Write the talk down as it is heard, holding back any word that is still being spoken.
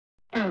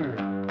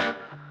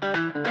He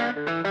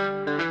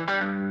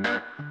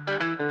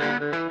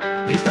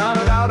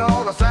started out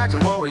on a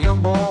saxophone, a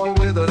young boy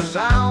with a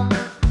sound.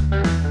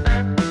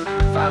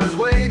 Found his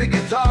way to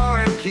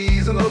guitar and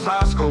keys in those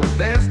high school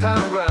dance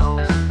town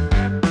rounds.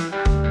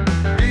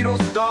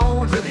 Beatles,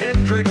 Stones, and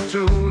Hendrix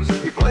tunes,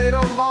 he played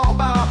them all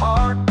by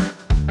heart.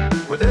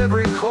 With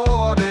every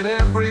chord and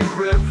every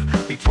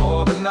riff, he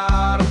tore the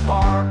night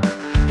apart.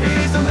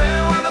 He's the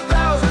man with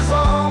 1,000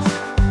 songs,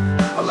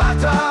 a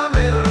lifetime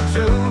in a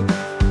tune.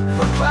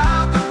 From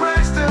Cloud to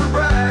Braxton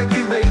Bragg,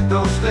 he made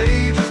those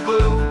stages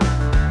blue.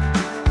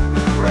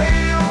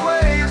 Radio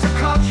waves, a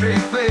country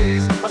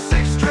face, a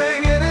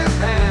six-string in his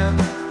hand.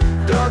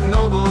 Doug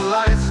Noble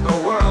lights the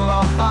world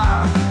on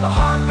fire, the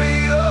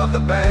heartbeat of the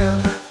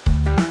band.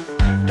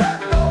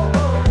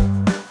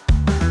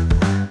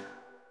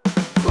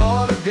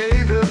 Florida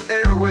gave him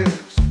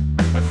airwaves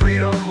and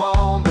freedom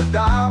on the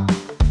dial.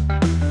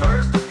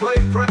 First to play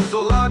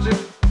Pretzel Logic,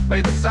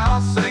 made the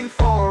South sing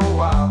for a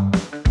while.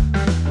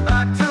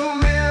 Back to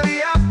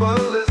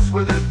Minneapolis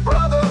with his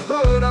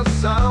brotherhood of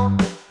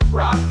sound.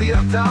 Rocked the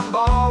uptown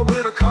ball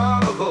with a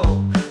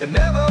carnival and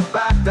never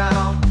backed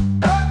down.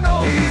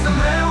 He's a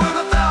man with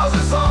 1,000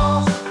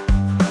 songs,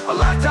 a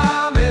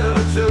lifetime in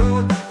a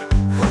tune.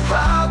 From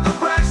Cloud to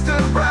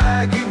Braxton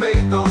Bragg, he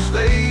made those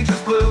stages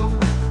blue.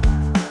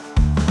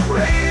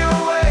 Radio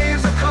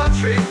waves, a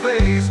country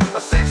face,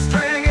 a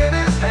six-string in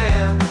his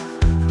hand.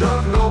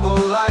 Doug Noble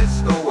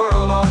lights the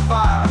world on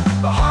fire,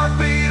 the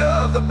heartbeat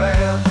of the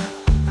band.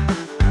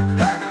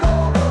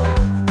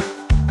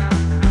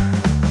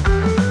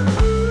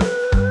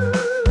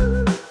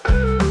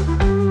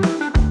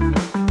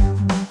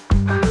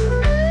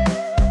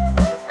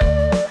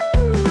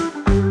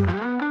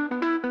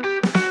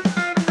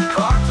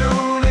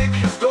 Cartoonic,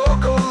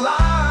 historical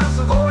lines,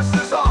 the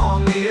voices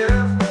on the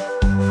air.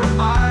 From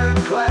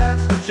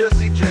ironclads to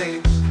Jesse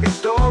James, his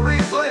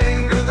stories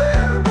linger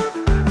there.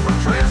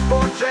 From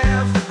transport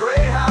jams to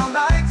Greyhound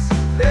nights,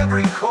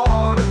 every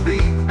corner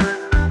beat.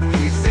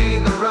 He's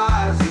seen the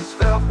rise, he's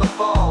felt the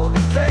fall,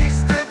 he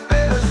tasted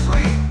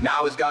bittersweet.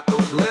 Now he's got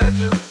those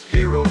legends,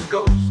 heroes,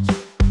 ghosts,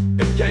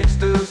 and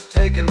gangsters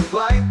taking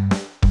flight.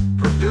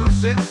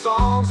 Producing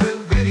songs and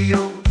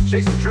videos,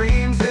 chasing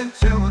dreams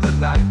into the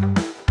night.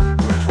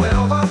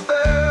 12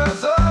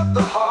 affairs of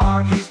the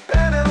heart, he's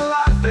spending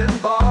life in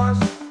bars.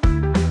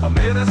 A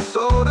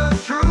Minnesota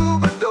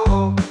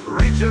troubadour,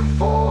 reaching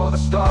for the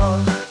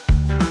stars.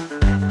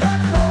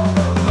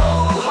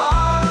 Noble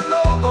heart,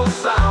 noble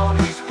sound,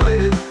 he's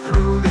played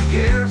through the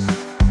years.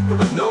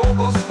 With a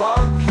noble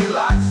spark, he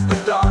lights the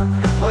dark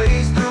and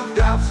plays through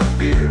doubts and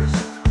fears.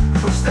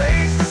 From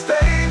stage to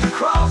stage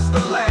across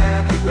the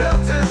land, he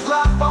built his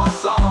life on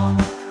song.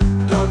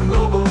 Doug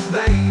Noble's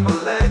name, a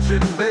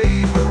legend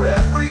made where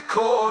every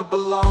chord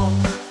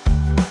belongs.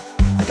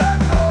 Doug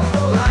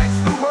Noble lights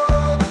the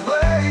world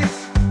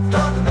ablaze.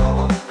 Doug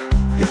Noble,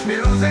 his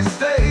music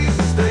stays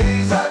and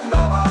stays. Doug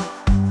Noble,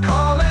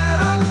 call it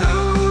a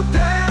new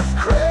dance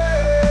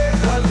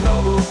craze. Doug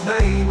Noble's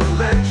name, a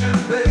legend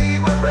made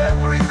where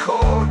every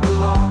chord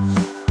belongs.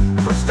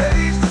 From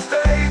stage to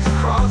stage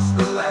across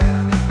the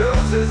land, he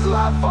builds his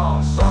life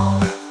on song.